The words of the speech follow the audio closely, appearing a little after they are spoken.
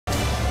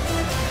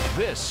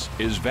This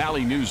is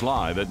Valley News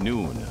Live at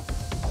noon.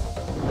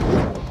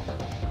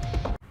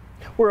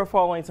 We're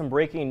following some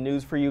breaking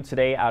news for you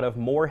today out of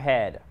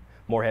Moorhead.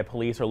 Moorhead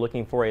police are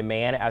looking for a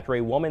man after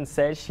a woman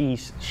says she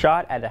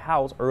shot at a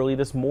house early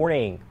this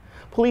morning.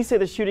 Police say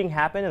the shooting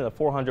happened in the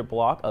 400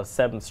 block of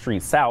 7th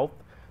Street South.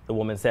 The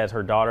woman says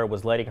her daughter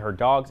was letting her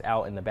dogs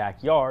out in the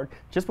backyard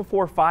just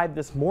before 5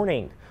 this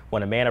morning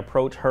when a man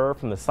approached her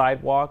from the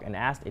sidewalk and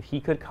asked if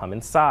he could come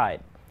inside.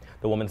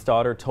 The woman's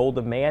daughter told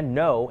the man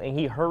no, and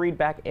he hurried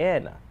back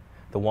in.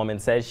 The woman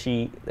says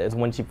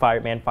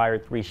man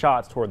fired 3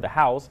 shots toward the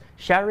house,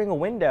 shattering a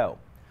window.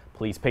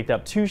 Police picked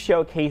up 2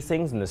 shell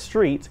casings in the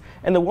street,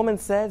 and the woman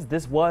says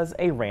this was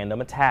a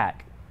random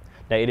attack.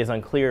 Now, it is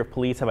unclear if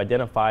police have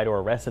identified or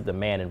arrested the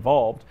man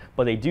involved,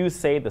 but they do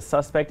say the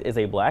suspect is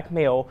a black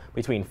male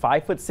between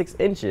 5 foot 6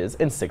 inches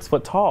and 6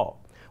 foot tall,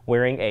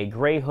 wearing a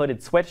gray hooded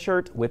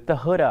sweatshirt with the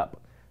hood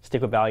up.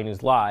 Stick with Valley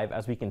News Live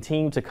as we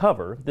continue to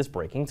cover this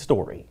breaking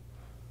story.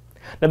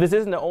 Now, this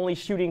isn't the only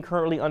shooting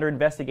currently under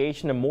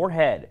investigation in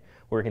Moorhead.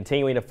 We're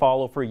continuing to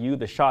follow for you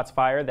the shots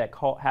fired that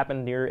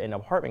happened near an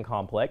apartment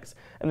complex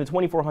in the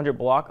 2400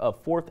 block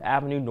of 4th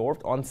Avenue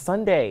North on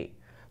Sunday.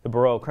 The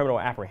Bureau of Criminal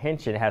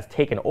Apprehension has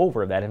taken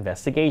over that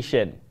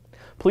investigation.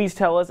 Police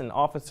tell us an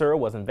officer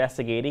was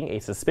investigating a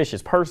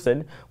suspicious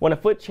person when a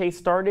foot chase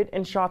started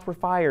and shots were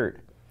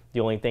fired. The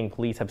only thing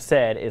police have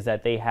said is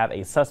that they have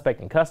a suspect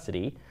in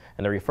custody,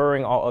 and they're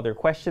referring all other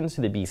questions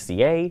to the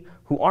BCA,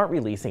 who aren't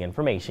releasing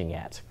information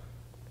yet.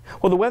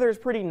 Well, the weather is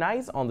pretty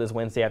nice on this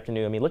Wednesday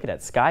afternoon. I mean, look at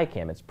that sky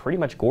cam. It's pretty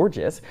much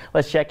gorgeous.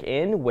 Let's check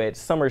in with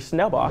Summer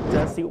Snellbach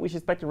to see what we should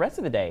expect the rest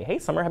of the day. Hey,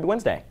 Summer, happy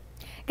Wednesday.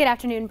 Good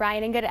afternoon,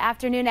 Brian, and good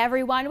afternoon,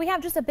 everyone. We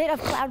have just a bit of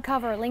cloud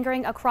cover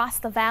lingering across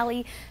the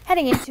valley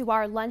heading into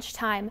our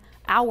lunchtime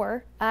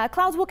hour.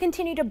 Clouds will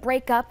continue to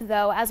break up,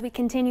 though, as we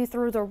continue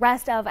through the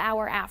rest of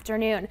our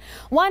afternoon.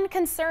 One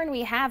concern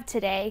we have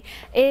today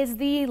is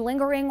the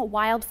lingering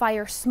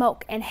wildfire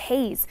smoke and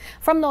haze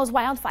from those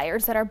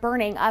wildfires that are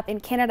burning up in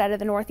Canada to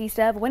the northeast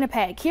of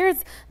Winnipeg. Here's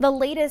the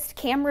latest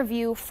camera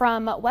view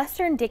from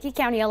western Dickey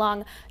County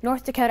along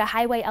North Dakota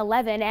Highway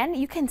 11, and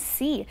you can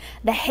see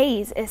the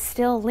haze is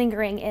still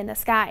lingering in the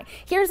sky.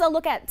 Here's a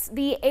look at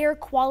the air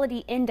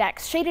quality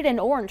index, shaded in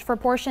orange for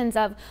portions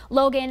of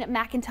Logan,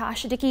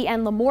 McIntosh, Dickey,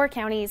 and Lemoore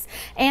counties,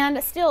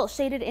 and still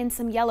shaded in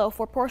some yellow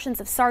for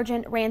portions of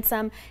Sargent,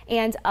 Ransom,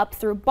 and up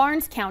through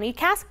Barnes County.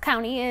 Cass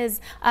County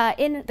is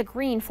in the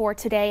green for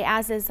today,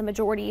 as is the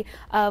majority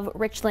of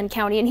Richland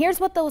County. And here's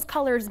what those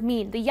colors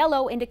mean. The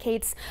yellow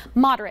indicates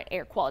moderate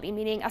air quality,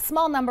 meaning a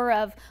small number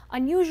of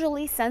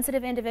unusually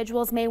sensitive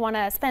individuals may want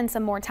to spend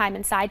some more time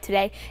inside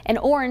today. And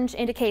orange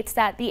indicates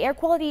that the air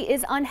quality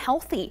is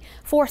unhealthy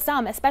for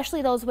some,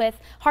 especially those with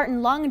heart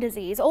and lung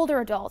disease,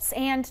 older adults,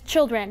 and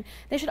children.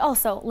 They should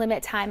also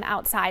limit time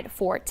outside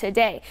for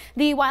today.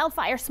 The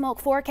wildfire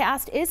smoke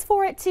forecast is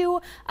for it to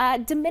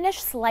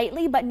diminish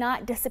slightly but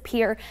not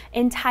disappear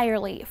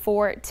entirely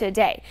for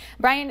today.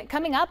 Brian,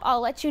 coming up,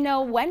 I'll let you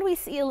know when we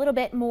see a little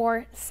bit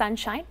more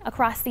sunshine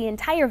across the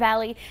entire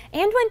valley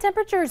and when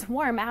temperatures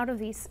warm out of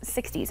these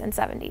 60s and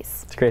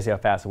 70s. It's crazy how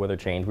fast the weather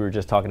changed. We were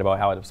just talking about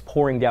how it was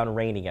pouring down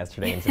raining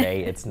yesterday, and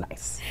today it's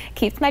nice.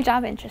 Keeps my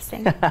job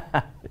interesting.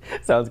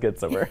 Sounds good,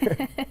 Summer.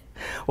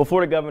 Well,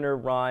 Florida Governor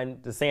Ron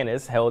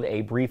DeSantis held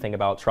a briefing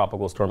about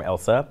Tropical Storm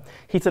Elsa.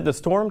 He said the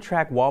storm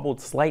track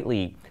wobbled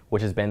slightly,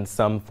 which has been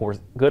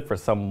good for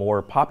some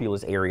more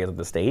populous areas of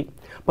the state.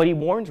 But he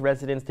warns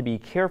residents to be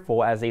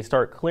careful as they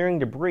start clearing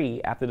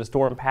debris after the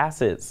storm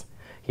passes.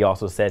 He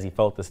also says he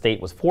felt the state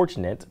was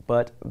fortunate,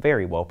 but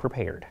very well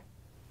prepared.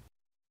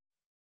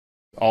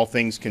 All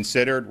things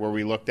considered, where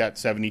we looked at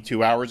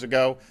 72 hours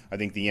ago, I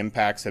think the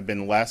impacts have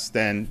been less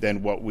than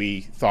what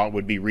we thought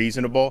would be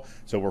reasonable.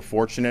 So we're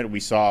fortunate. We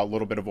saw a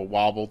little bit of a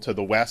wobble to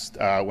the west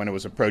when it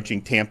was approaching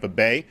Tampa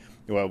Bay,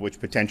 which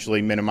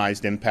potentially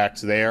minimized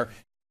impacts there.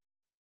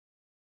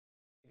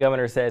 The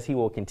governor says he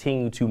will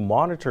continue to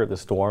monitor the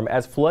storm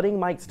as flooding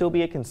might still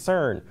be a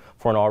concern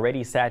for an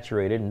already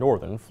saturated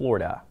northern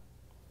Florida.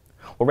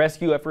 Well,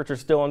 rescue efforts are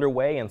still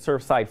underway in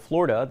Surfside,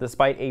 Florida,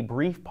 despite a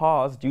brief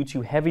pause due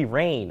to heavy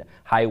rain,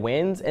 high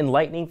winds, and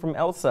lightning from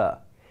Elsa.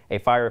 A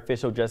fire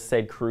official just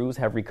said crews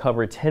have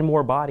recovered 10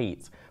 more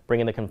bodies,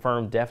 bringing the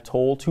confirmed death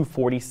toll to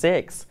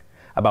 46.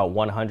 About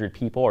 100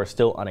 people are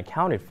still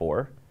unaccounted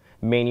for.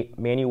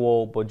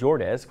 Manuel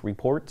Bojordes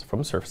reports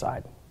from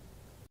Surfside.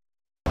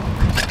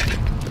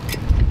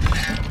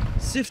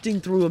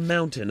 Sifting through a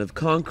mountain of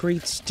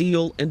concrete,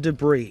 steel, and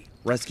debris,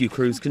 rescue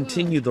crews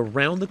continue the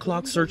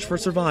round-the-clock search for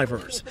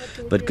survivors.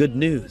 But good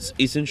news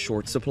is in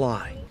short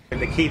supply.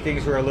 The key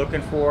things we're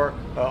looking for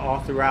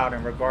all throughout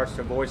in regards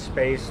to void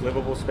space,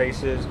 livable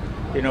spaces,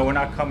 we're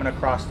not coming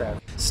across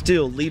that.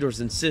 Still, leaders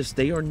insist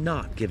they are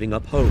not giving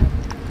up hope.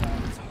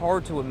 It's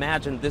hard to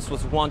imagine this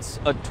was once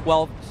a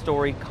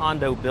 12-story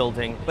condo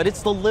building, but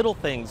it's the little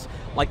things,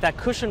 like that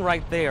cushion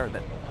right there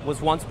that was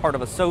once part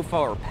of a sofa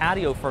or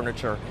patio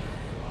furniture,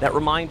 that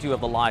remind you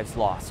of the lives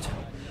lost.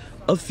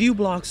 A few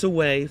blocks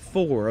away,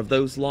 4 of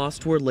those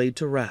lost were laid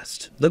to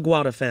rest. The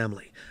Guada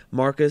family,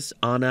 Marcus,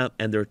 Anna,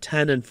 and their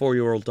 10 and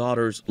 4-year-old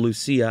daughters,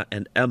 Lucia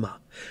and Emma.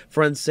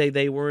 Friends say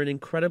they were an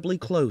incredibly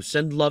close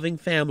and loving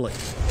family.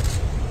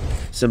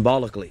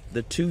 Symbolically,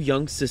 the 2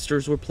 young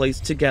sisters were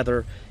placed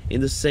together in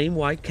the same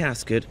white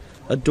casket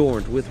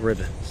adorned with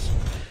ribbons.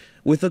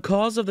 With the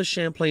cause of the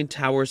Champlain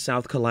Tower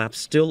South collapse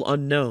still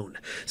unknown,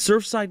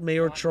 Surfside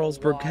Mayor Charles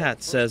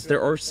Burkett says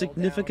there are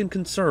significant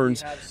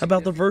concerns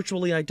about the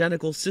virtually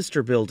identical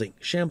sister building,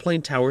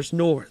 Champlain Towers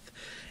North.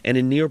 And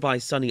in nearby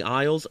Sunny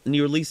Isles,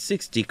 nearly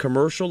 60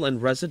 commercial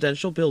and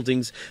residential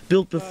buildings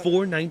built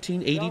before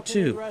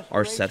 1982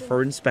 are set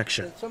for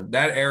inspection.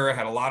 That era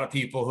had a lot of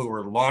people who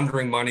were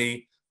laundering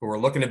money, who were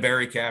looking to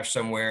bury cash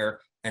somewhere,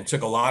 and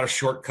took a lot of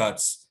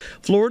shortcuts.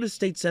 Florida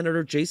State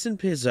Senator Jason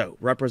Pizzo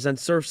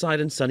represents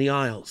Surfside and Sunny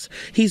Isles.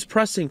 He's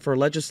pressing for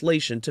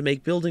legislation to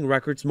make building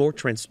records more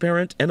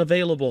transparent and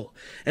available,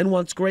 and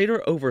wants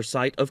greater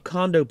oversight of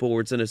condo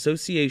boards and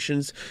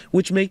associations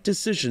which make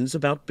decisions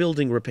about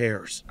building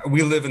repairs.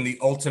 We live in the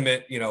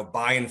ultimate,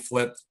 buy and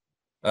flip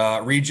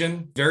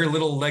region. Very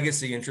little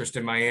legacy interest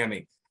in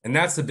Miami, and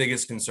that's the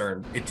biggest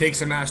concern. It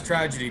takes a mass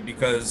tragedy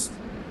because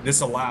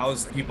this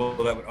allows people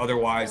that would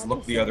otherwise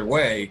look the other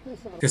way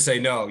to say,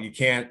 no, you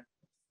can't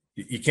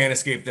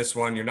escape this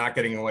one. You're not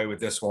getting away with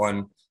this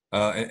one,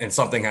 and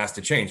something has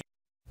to change.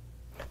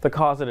 The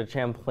cause of the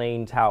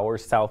Champlain Tower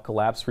South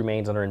collapse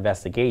remains under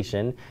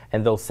investigation,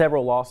 and though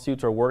several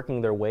lawsuits are working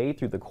their way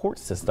through the court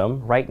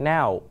system right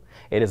now,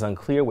 it is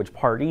unclear which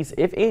parties,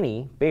 if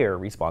any, bear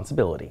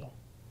responsibility.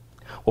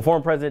 Well,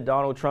 former President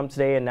Donald Trump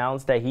today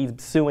announced that he's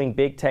suing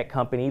big tech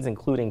companies,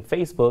 including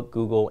Facebook,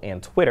 Google,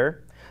 and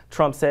Twitter.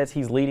 Trump says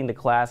he's leading the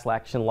class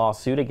action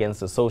lawsuit against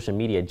the social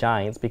media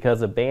giants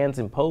because of bans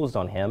imposed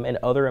on him and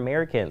other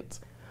Americans.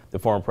 The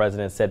former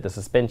president said the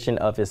suspension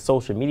of his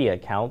social media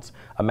accounts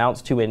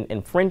amounts to an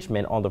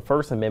infringement on the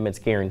First Amendment's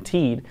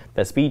guaranteed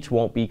that speech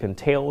won't be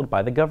curtailed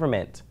by the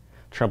government.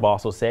 Trump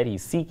also said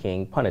he's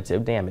seeking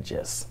punitive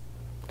damages.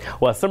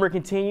 Well, as summer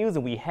continues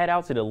and we head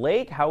out to the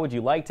lake, how would you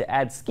like to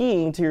add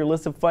skiing to your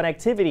list of fun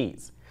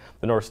activities?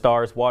 The North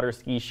Stars Water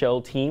Ski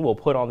Show team will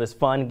put on this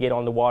fun Get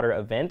on the Water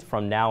event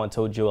from now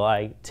until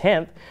July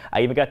 10th.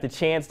 I even got the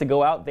chance to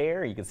go out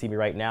there. You can see me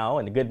right now.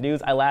 And the good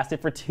news, I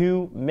lasted for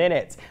 2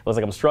 minutes. It was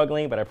like I'm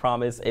struggling, but I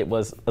promise it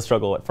was a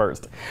struggle at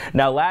first.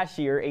 Now, last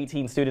year,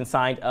 18 students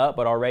signed up,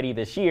 but already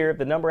this year,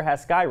 the number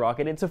has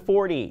skyrocketed to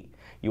 40.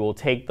 You will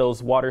take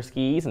those water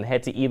skis and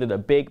head to either the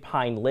Big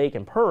Pine Lake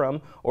in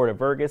Perham or the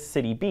Vergas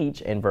City Beach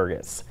in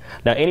Vergas.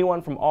 Now,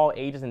 anyone from all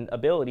ages and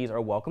abilities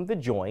are welcome to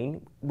join,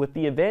 with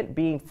the event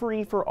being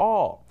free for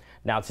all.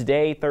 Now,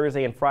 today,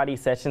 Thursday, and Friday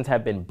sessions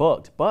have been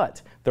booked,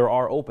 but there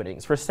are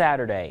openings for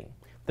Saturday.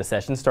 The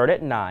sessions start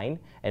at 9,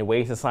 and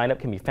ways to sign up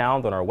can be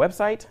found on our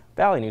website,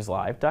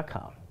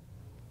 valleynewslive.com.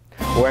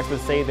 Well,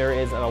 experts say there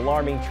is an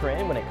alarming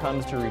trend when it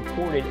comes to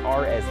reported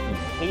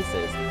RSV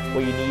cases.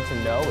 What you need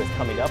to know is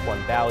coming up on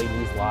Valley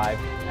News Live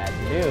at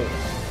noon.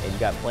 And you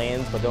got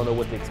plans but don't know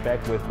what to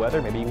expect with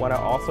weather. Maybe you want to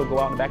also go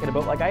out in the back of the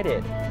boat like I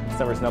did.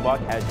 Summer Snowblock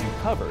has you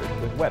covered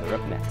with weather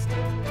up next.